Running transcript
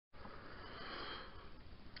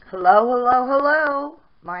Hello, hello, hello.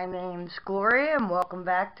 My name's Gloria and welcome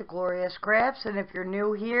back to Gloria's Crafts. And if you're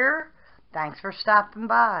new here, thanks for stopping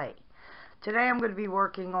by. Today I'm going to be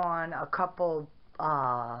working on a couple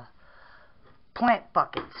plant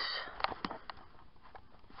buckets.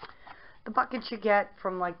 The buckets you get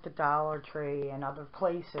from like the Dollar Tree and other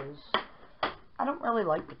places. I don't really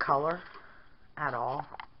like the color at all.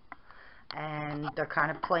 And they're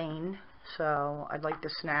kind of plain, so I'd like to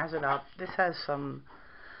snazz it up. This has some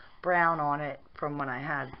brown on it from when I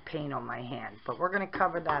had paint on my hand, but we're going to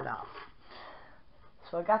cover that up.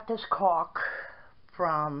 So I got this caulk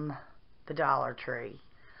from the Dollar Tree.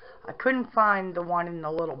 I couldn't find the one in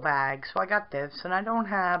the little bag, so I got this, and I don't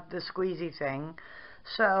have the squeezy thing,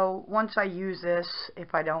 so once I use this,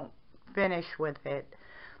 if I don't finish with it,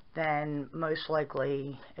 then most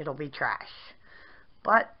likely it'll be trash.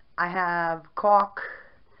 But I have caulk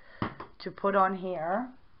to put on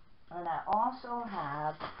here. And I also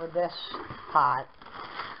have, for this pot,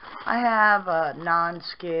 I have a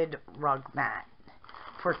non-skid rug mat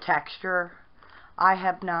for texture. I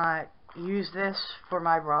have not used this for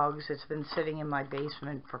my rugs. It's been sitting in my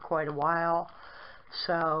basement for quite a while.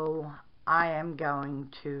 So I am going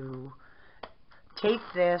to tape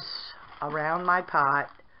this around my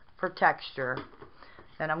pot for texture.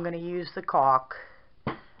 Then I'm going to use the caulk.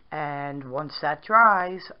 And once that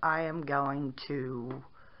dries, I am going to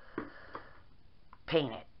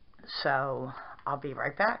paint it. So I'll be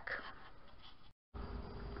right back.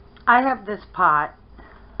 I have this pot,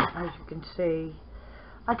 as you can see.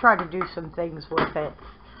 I tried to do some things with it.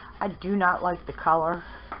 I do not like the color,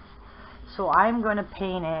 so I'm going to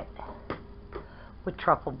paint it with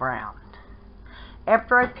truffle brown.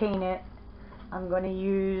 After I paint it, I'm going to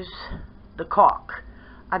use the caulk.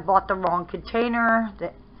 I bought the wrong container,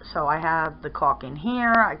 so I have the caulk in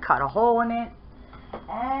here. I cut a hole in it.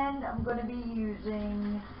 And I'm going to be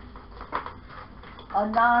using a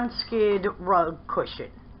non-skid rug cushion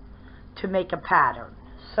to make a pattern.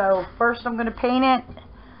 So first I'm going to paint it,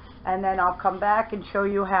 and then I'll come back and show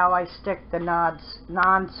you how I stick the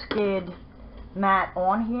non-skid mat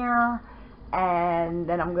on here. And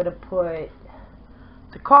then I'm going to put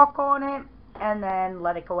the caulk on it and then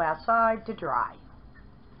let it go outside to dry.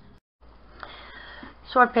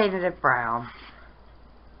 So I painted it brown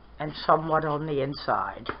and somewhat on the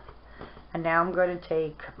inside. And now I'm going to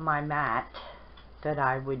take my mat that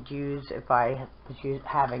I would use if I was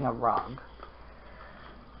having a rug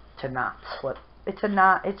to not slip. It's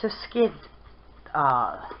a skid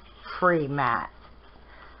free mat.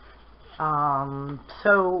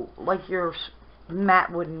 So like your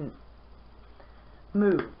mat wouldn't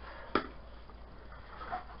move.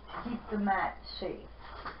 Keep the mat safe.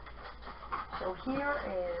 So here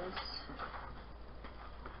is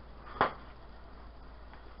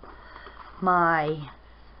my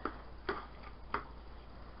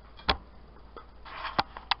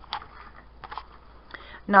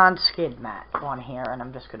non-skid mat on here, and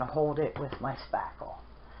I'm just going to hold it with my spackle.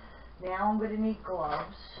 Now I'm going to need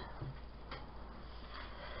gloves,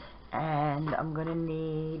 and I'm going to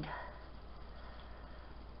need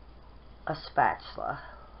a spatula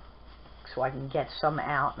so I can get some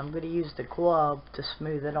out, and I'm going to use the glove to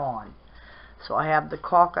smooth it on. So I have the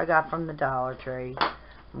caulk I got from the Dollar Tree.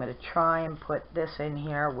 I'm going to try and put this in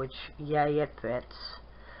here, which, yay, it fits.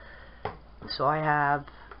 So I have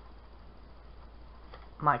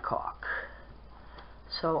my caulk.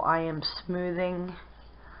 So I am smoothing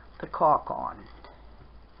the caulk on.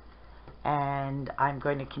 And I'm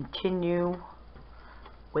going to continue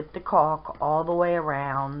with the caulk all the way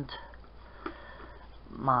around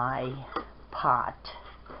my pot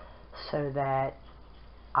so that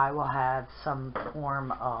I will have some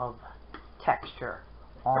form of texture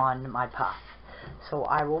on my pot. So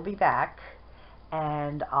I will be back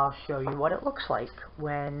and I'll show you what it looks like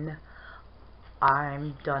when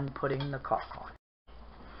I'm done putting the caulk on.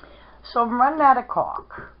 So I'm running out of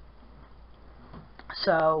caulk.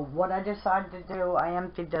 So what I decided to do, I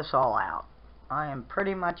emptied this all out. I am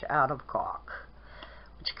pretty much out of caulk,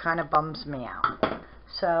 which kind of bums me out.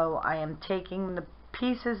 So I am taking the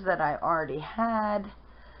pieces that I already had.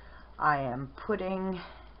 I am putting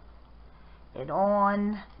it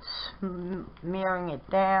on, smearing it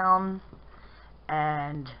down,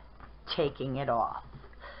 and taking it off,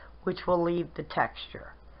 which will leave the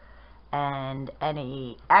texture. And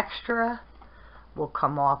any extra will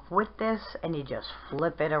come off with this, and you just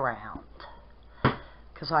flip it around.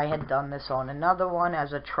 Because I had done this on another one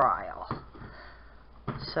as a trial.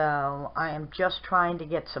 So I am just trying to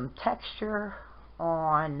get some texture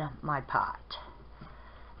on my pot.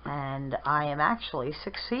 And I am actually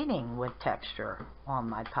succeeding with texture on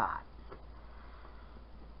my pot.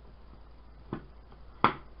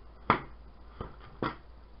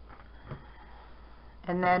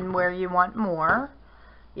 And then where you want more,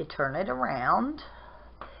 you turn it around.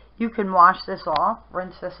 You can wash this off,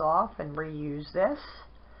 rinse this off, and reuse this.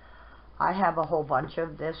 I have a whole bunch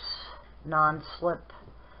of this non-slip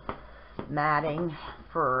matting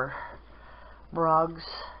for rugs.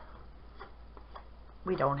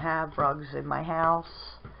 We don't have rugs in my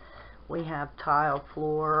house. We have tile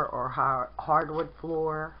floor or hardwood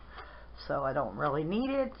floor, so I don't really need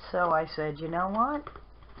it. So I said, you know what?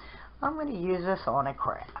 I'm going to use this on a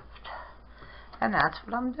craft. And that's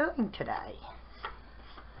what I'm doing today.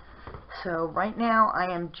 So right now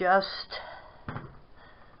I am just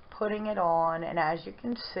putting it on, and as you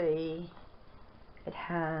can see, it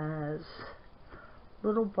has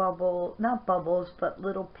little not bubbles, but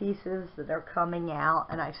little pieces that are coming out,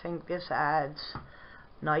 and I think this adds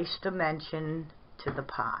nice dimension to the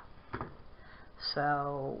pot.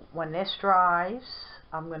 So when this dries,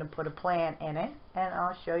 I'm going to put a plant in it, and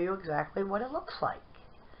I'll show you exactly what it looks like.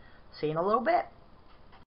 See you in a little bit.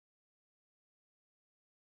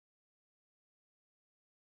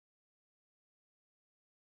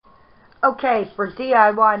 Okay, for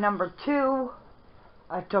DIY number 2,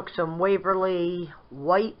 I took some Waverly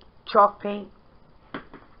white chalk paint,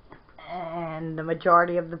 and the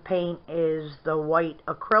majority of the paint is the white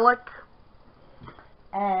acrylic.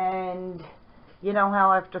 And you know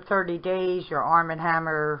how after 30 days your Arm &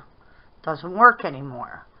 Hammer doesn't work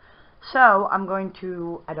anymore. So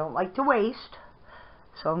I don't like to waste,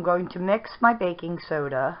 so I'm going to mix my baking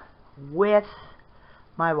soda with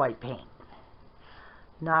my white paint.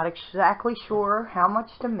 Not exactly sure how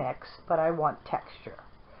much to mix, but I want texture.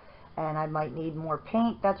 And I might need more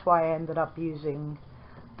paint, that's why I ended up using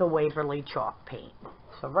the Waverly chalk paint.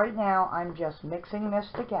 So right now I'm just mixing this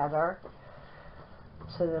together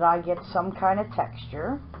so that I get some kind of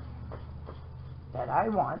texture that I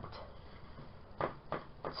want.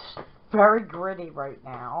 It's very gritty right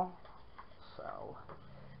now, so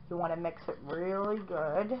you want to mix it really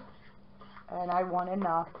good, and I want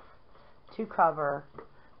enough to cover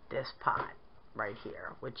this pot right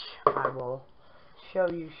here, which I will show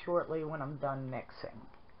you shortly when I'm done mixing.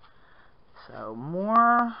 So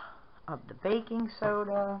more of the baking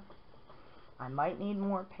soda. I might need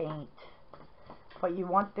more paint, but you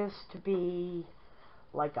want this to be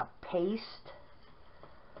like a paste,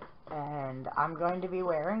 and I'm going to be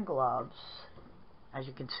wearing gloves. As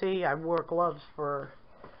you can see, I wore gloves for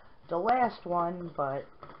the last one, but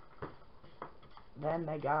then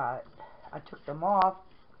I took them off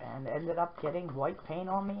and ended up getting white paint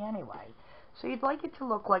on me anyway. So you'd like it to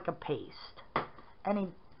look like a paste. Any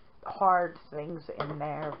hard things in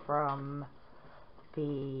there from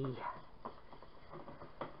the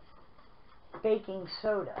baking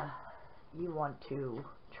soda, you want to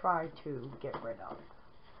try to get rid of.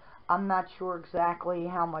 I'm not sure exactly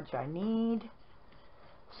how much I need,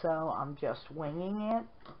 so I'm just winging it,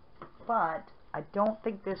 but I don't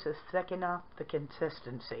think this is thick enough, the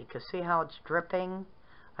consistency, because see how it's dripping?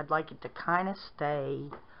 I'd like it to kind of stay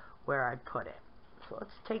where I put it. So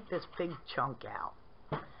let's take this big chunk out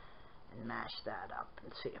and mash that up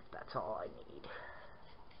and see if that's all I need.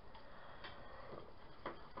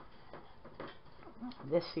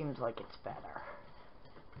 This seems like it's better.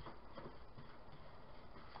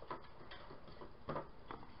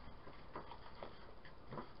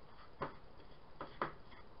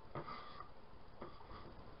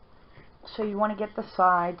 So you want to get the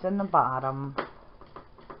sides and the bottom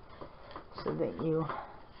so that you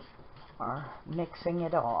are mixing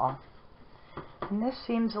it all. And this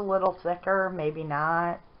seems a little thicker, maybe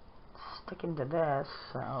not. It's sticking to this,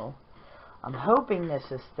 so I'm hoping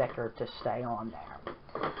this is thicker to stay on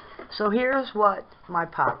there. So here's what my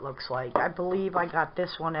pot looks like. I believe I got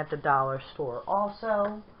this one at the dollar store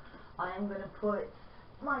also. I am going to put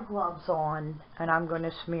my gloves on, and I'm going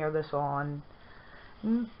to smear this on,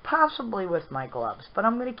 possibly with my gloves, but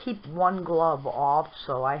I'm going to keep one glove off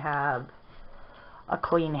so I have a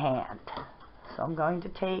clean hand. So I'm going to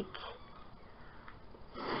take,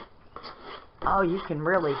 oh, you can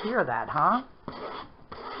really hear that, huh?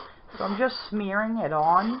 So I'm just smearing it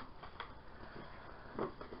on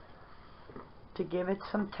to give it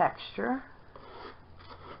some texture.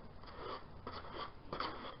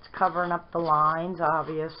 It's covering up the lines,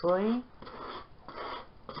 obviously.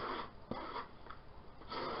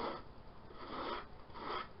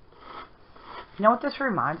 You know what this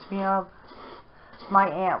reminds me of? My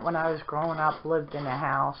aunt, when I was growing up, lived in a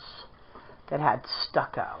house that had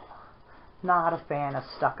stucco. Not a fan of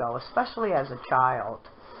stucco, especially as a child,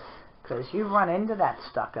 because you run into that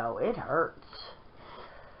stucco, it hurts.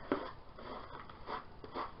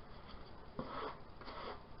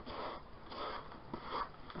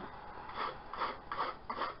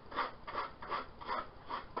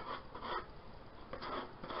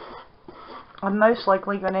 I'm most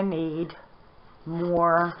likely going to need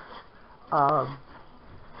more of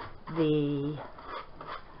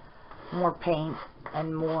more paint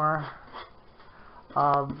and more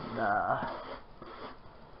of the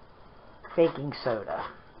baking soda.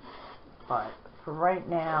 But for right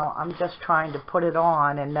now, I'm just trying to put it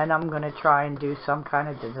on, and then I'm going to try and do some kind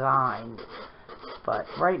of design. But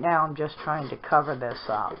right now, I'm just trying to cover this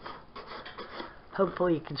up.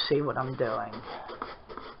 Hopefully you can see what I'm doing.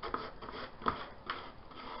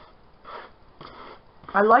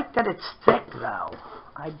 I like that it's thick though.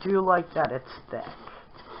 I do like that it's thick.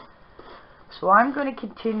 So I'm going to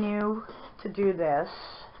continue to do this,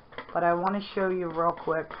 but I want to show you real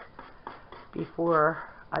quick before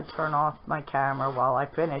I turn off my camera while I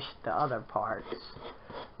finish the other parts.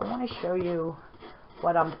 I want to show you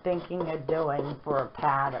what I'm thinking of doing for a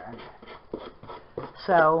pattern.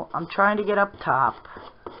 So I'm trying to get up top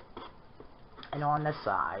and on the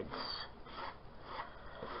sides,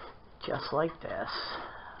 just like this.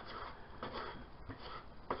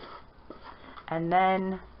 And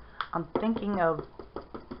then I'm thinking of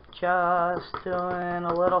just doing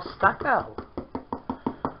a little stucco.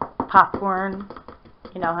 Popcorn.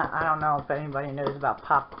 You know, I don't know if anybody knows about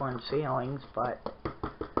popcorn ceilings, but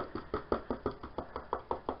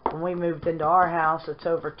when we moved into our house, it's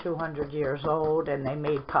over 200 years old, and they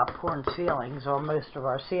made popcorn ceilings on most of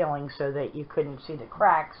our ceilings so that you couldn't see the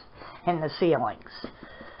cracks in the ceilings.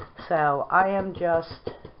 So I am just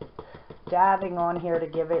dabbing on here to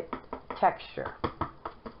give it texture,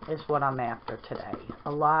 is what I'm after today.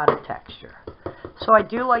 A lot of texture. So I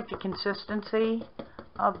do like the consistency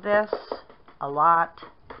of this a lot.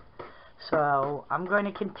 So I'm going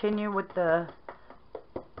to continue with the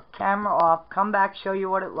camera off, come back, show you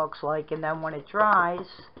what it looks like, and then when it dries,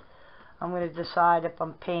 I'm going to decide if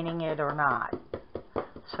I'm painting it or not.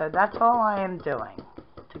 So that's all I am doing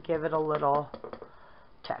to give it a little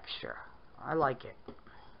texture. I like it.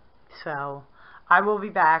 So I will be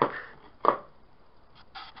back.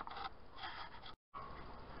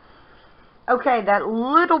 Okay, that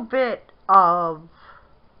little bit of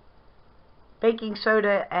baking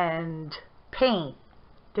soda and paint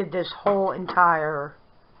did this whole entire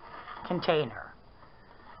container.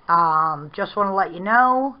 Just want to let you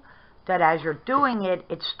know that as you're doing it,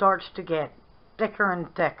 it starts to get thicker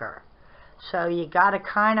and thicker. So you got to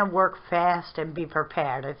kind of work fast and be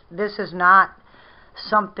prepared. This is not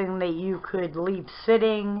something that you could leave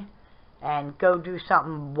sitting and go do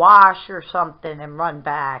something, wash or something, and run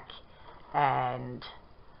back and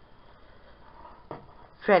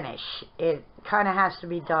finish. It kind of has to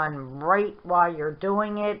be done right while you're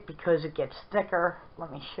doing it because it gets thicker. Let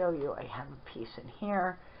me show you. I have a piece in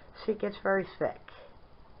here. See, it gets very thick.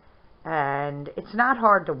 And it's not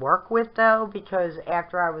hard to work with though, because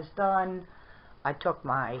after I was done, I took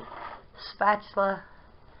my spatula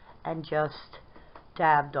and just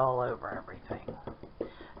dabbed all over everything.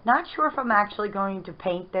 Not sure if I'm actually going to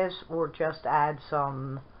paint this or just add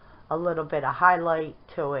a little bit of highlight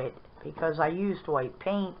to it, because I used white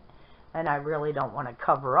paint and I really don't want to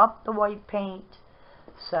cover up the white paint.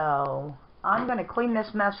 So I'm going to clean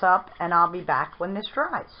this mess up and I'll be back when this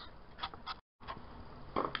dries.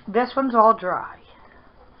 This one's all dry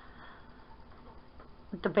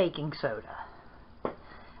with the baking soda.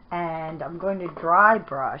 And I'm going to dry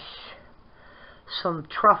brush some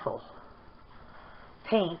truffle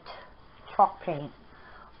paint, chalk paint,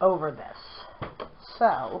 over this.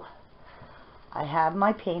 So I have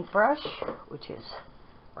my paintbrush, which is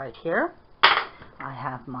right here. I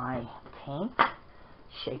have my paint,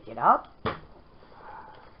 shake it up,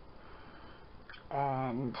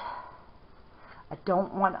 and I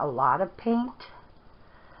don't want a lot of paint,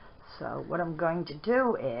 so what I'm going to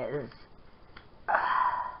do is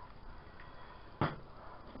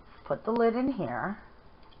put the lid in here,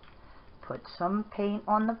 put some paint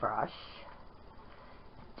on the brush,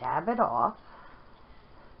 dab it off,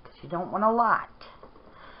 because you don't want a lot,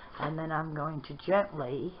 and then I'm going to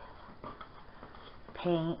gently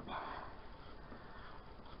paint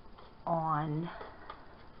on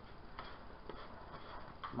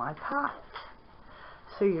my pot.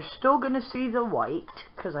 So you're still going to see the white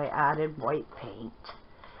because I added white paint,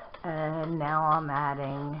 and now I'm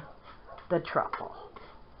adding the truffle,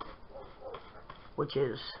 which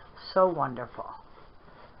is so wonderful.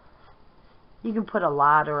 You can put a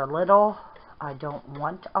lot or a little. I don't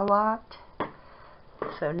want a lot.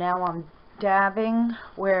 So now I'm dabbing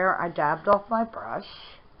where I dabbed off my brush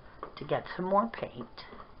to get some more paint,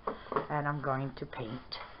 and I'm going to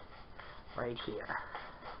paint right here.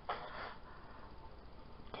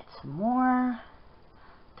 Get some more,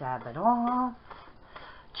 dab it off,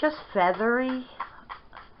 just feathery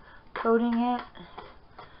coating it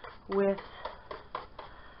with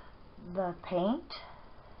the paint,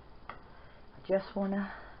 I just want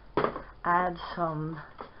to add some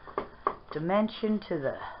dimension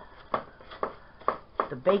to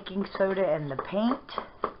the baking soda and the paint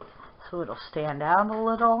so it'll stand out a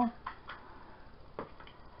little.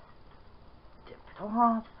 Dip it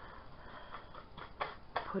off.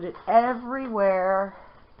 Put it everywhere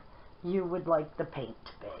you would like the paint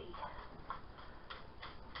to be.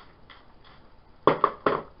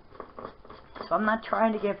 So I'm not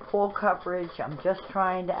trying to get full coverage, I'm just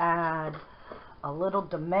trying to add a little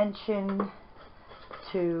dimension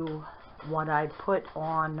to what I put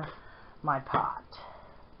on my pot.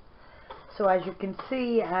 So as you can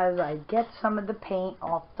see, as I get some of the paint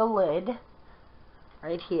off the lid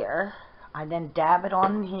right here, I then dab it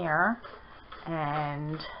on here,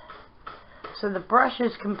 and so the brush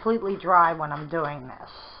is completely dry when I'm doing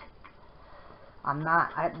this.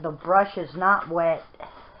 The brush is not wet,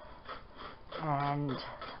 and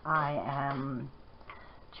I am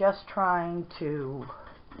just trying to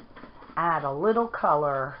add a little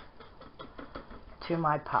color to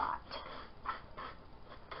my pot.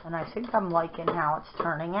 And I think I'm liking how it's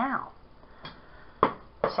turning out.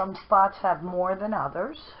 Some spots have more than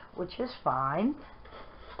others, which is fine.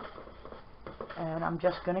 And I'm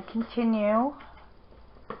just going to continue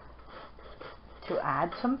to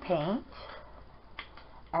add some paint.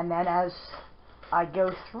 And then as I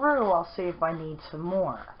go through, I'll see if I need some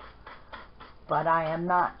more. But I am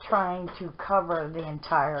not trying to cover the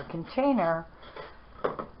entire container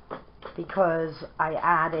because I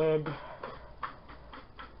added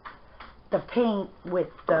the paint with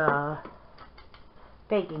the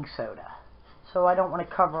baking soda. So I don't want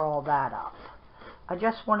to cover all that up. I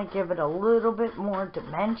just want to give it a little bit more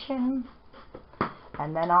dimension,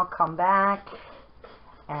 and then I'll come back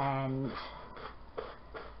and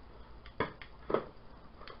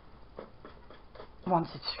once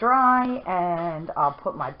it's dry, and I'll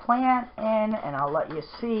put my plant in, and I'll let you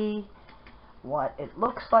see what it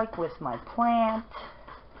looks like with my plant.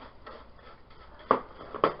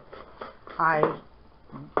 I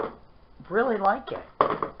really like it,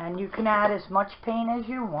 and you can add as much paint as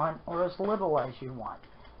you want or as little as you want,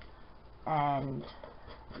 and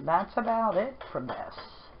that's about it for this.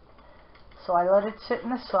 So I let it sit in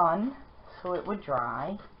the sun so it would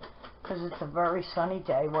dry, because it's a very sunny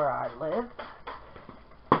day where I live.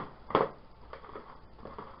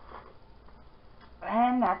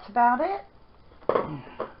 And that's about it.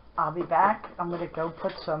 I'll be back. I'm going to go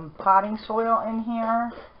put some potting soil in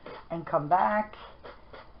here and come back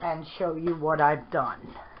and show you what I've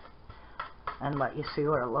done and let you see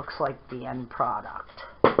what it looks like, the end product.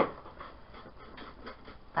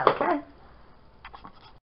 Okay.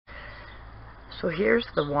 So here's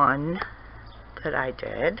the one that I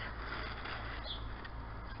did.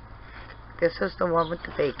 This is the one with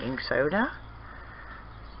the baking soda.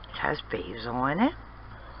 It has basil in it.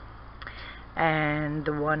 And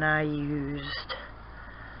the one I used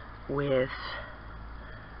with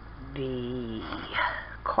the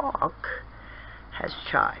caulk has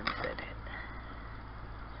chives in it.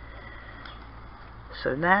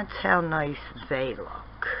 So that's how nice they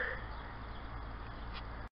look.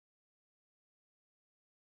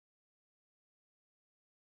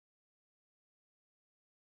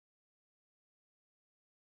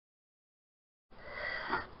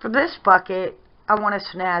 For this bucket, I want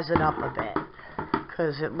to snazz it up a bit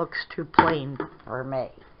because it looks too plain for me.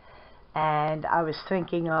 And I was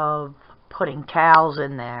thinking of putting towels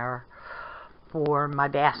in there for my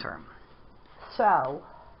bathroom. So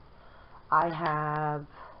I have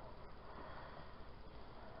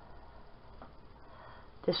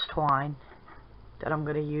this twine that I'm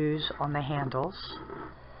going to use on the handles,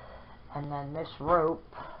 and then this rope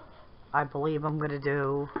I believe I'm going to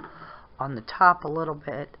do on the top a little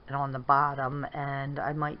bit and on the bottom, and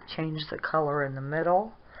I might change the color in the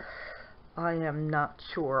middle. I am not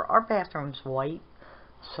sure. Our bathroom's white,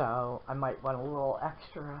 so I might want a little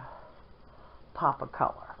extra pop of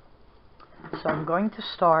color. So I'm going to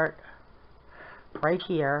start right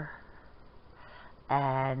here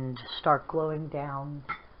and start gluing down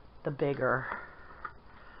the bigger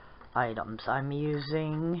items. I'm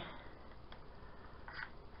using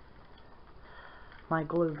my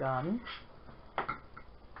glue gun,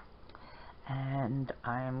 and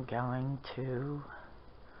I'm going to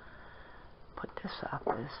put this up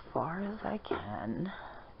as far as I can.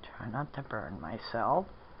 Try not to burn myself.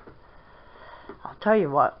 I'll tell you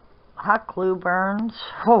what, hot glue burns.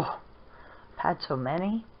 Oh, I've had so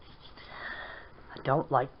many. I don't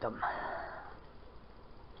like them.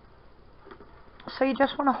 So you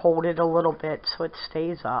just want to hold it a little bit so it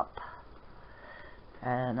stays up.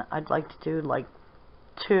 And I'd like to do like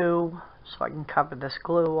 2 so I can cover this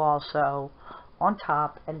glue also on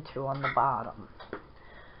top and 2 on the bottom.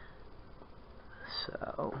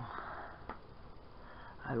 So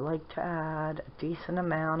I like to add a decent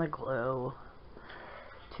amount of glue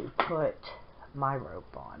to put my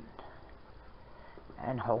rope on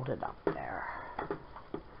and hold it up there.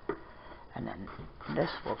 And then this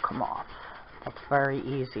will come off. It's very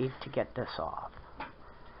easy to get this off.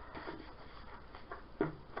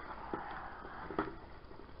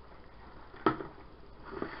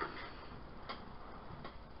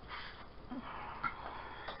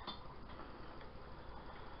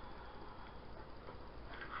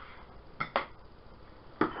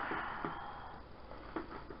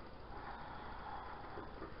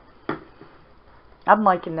 I'm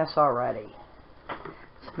liking this already.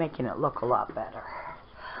 It's making it look a lot better.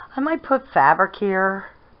 I might put fabric here.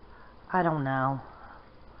 I don't know.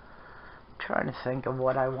 I'm trying to think of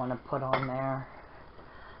what I want to put on there.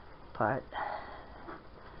 But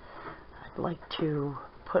I'd like to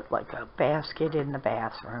put like a basket in the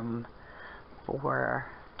bathroom for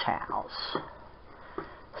towels,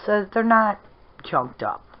 so that they're not junked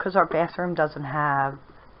up, because our bathroom doesn't have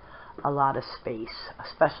a lot of space,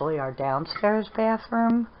 especially our downstairs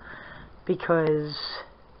bathroom, because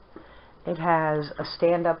it has a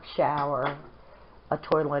stand-up shower, a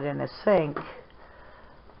toilet, and a sink,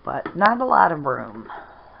 but not a lot of room.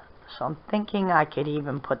 So I'm thinking I could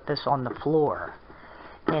even put this on the floor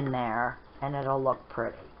in there and it'll look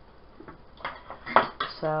pretty.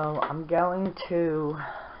 So I'm going to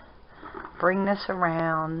bring this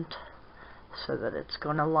around so that it's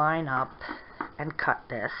going to line up and cut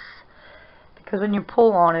this, because when you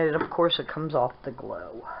pull on it, of course it comes off the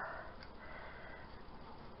glue.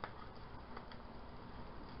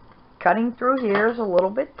 Cutting through here is a little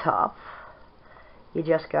bit tough. You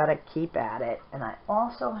just got to keep at it. And I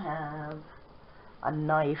also have a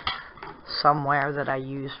knife somewhere that I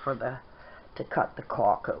use for to cut the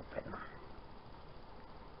caulk open.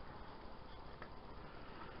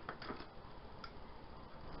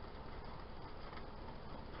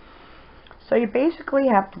 So you basically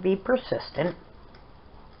have to be persistent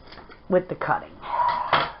with the cutting.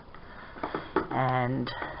 And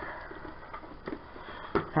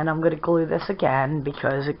I'm going to glue this again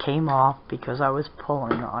because it came off because I was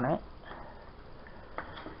pulling on it.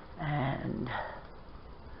 And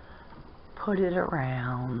put it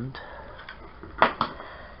around.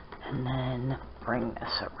 And then bring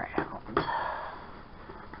this around.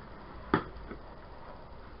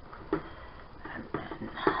 And then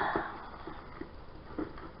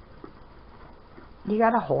you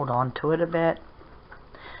got to hold on to it a bit.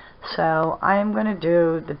 So I'm going to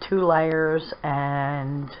do the 2 layers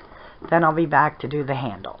and then I'll be back to do the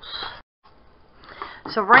handles.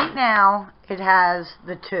 So right now it has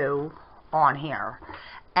the 2 on here,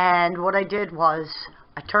 and what I did was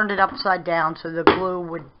I turned it upside down so the glue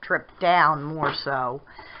would drip down more so,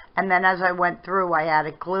 and then as I went through I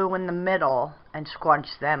added glue in the middle and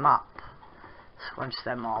scrunched them up. Scrunched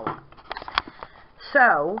them all up.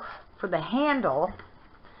 So for the handle,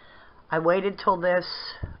 I waited till this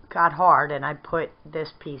got hard and I put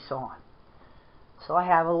this piece on. So I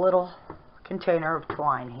have a little container of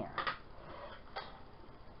twine here.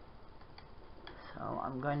 So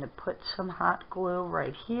I'm going to put some hot glue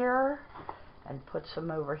right here and put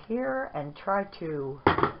some over here and try to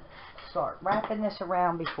start wrapping this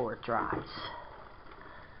around before it dries.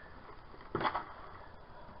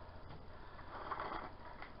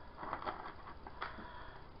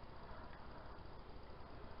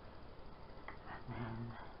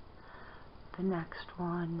 The next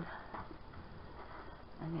one,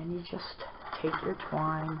 and then you just take your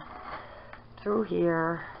twine through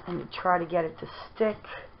here and you try to get it to stick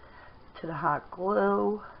to the hot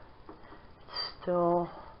glue. It's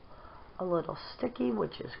still a little sticky,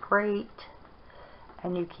 which is great,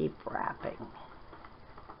 and you keep wrapping,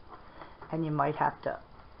 and you might have to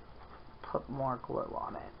put more glue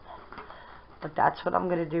on it, but that's what I'm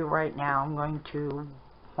going to do right now. I'm going to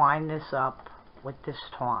wind this up with this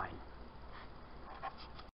twine.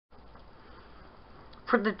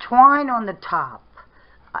 For the twine on the top,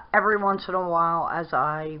 every once in a while as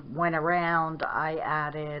I went around, I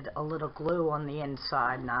added a little glue on the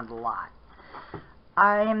inside, not a lot.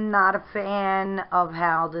 I am not a fan of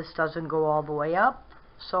how this doesn't go all the way up,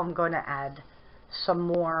 so I'm going to add some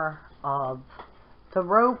more of the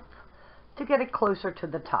rope to get it closer to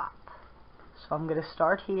the top. So I'm going to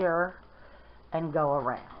start here and go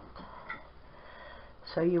around.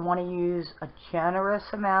 So you want to use a generous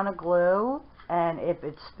amount of glue, and if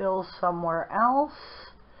it spills somewhere else,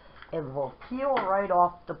 it will peel right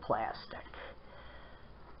off the plastic.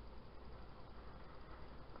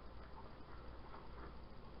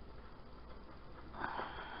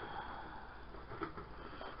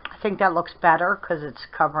 think that looks better because it's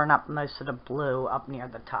covering up most of the blue up near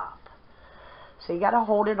the top. So you got to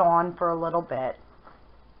hold it on for a little bit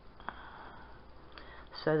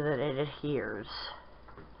so that it adheres.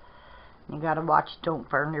 You got to watch, don't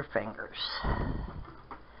burn your fingers.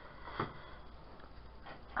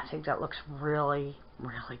 I think that looks really,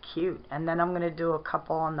 really cute. And then I'm going to do a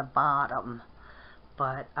couple on the bottom,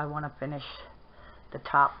 but I want to finish the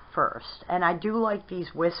top first. And I do like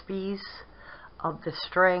these wispies of the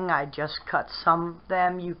string. I just cut some of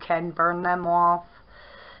them. You can burn them off.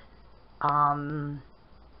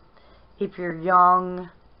 If you're young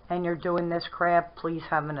and you're doing this craft, please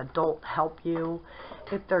have an adult help you.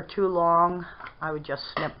 If they're too long, I would just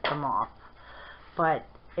snip them off. But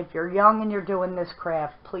if you're young and you're doing this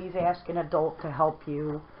craft, please ask an adult to help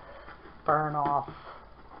you burn off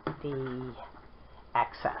the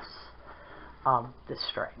excess of the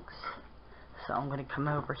strings. So I'm going to come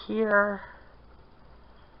over here,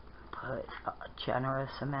 put a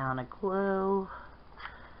generous amount of glue.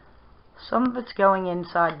 Some of it's going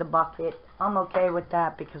inside the bucket. I'm okay with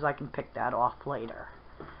that because I can pick that off later.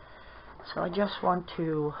 So I just want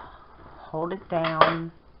to hold it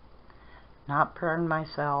down, not burn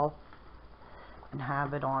myself, and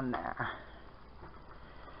have it on there.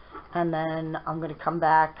 And then I'm going to come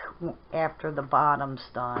back after the bottom's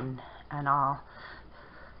done and I'll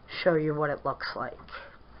show you what it looks like.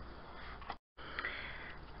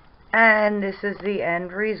 And this is the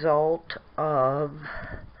end result of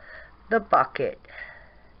the bucket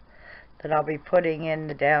that I'll be putting in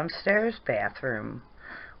the downstairs bathroom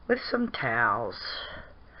with some towels,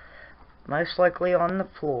 most likely on the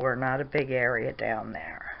floor, not a big area down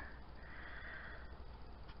there.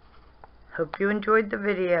 Hope you enjoyed the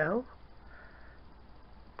video.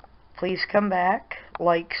 Please come back,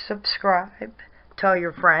 like, subscribe, tell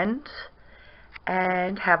your friends,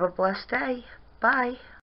 and have a blessed day. Bye.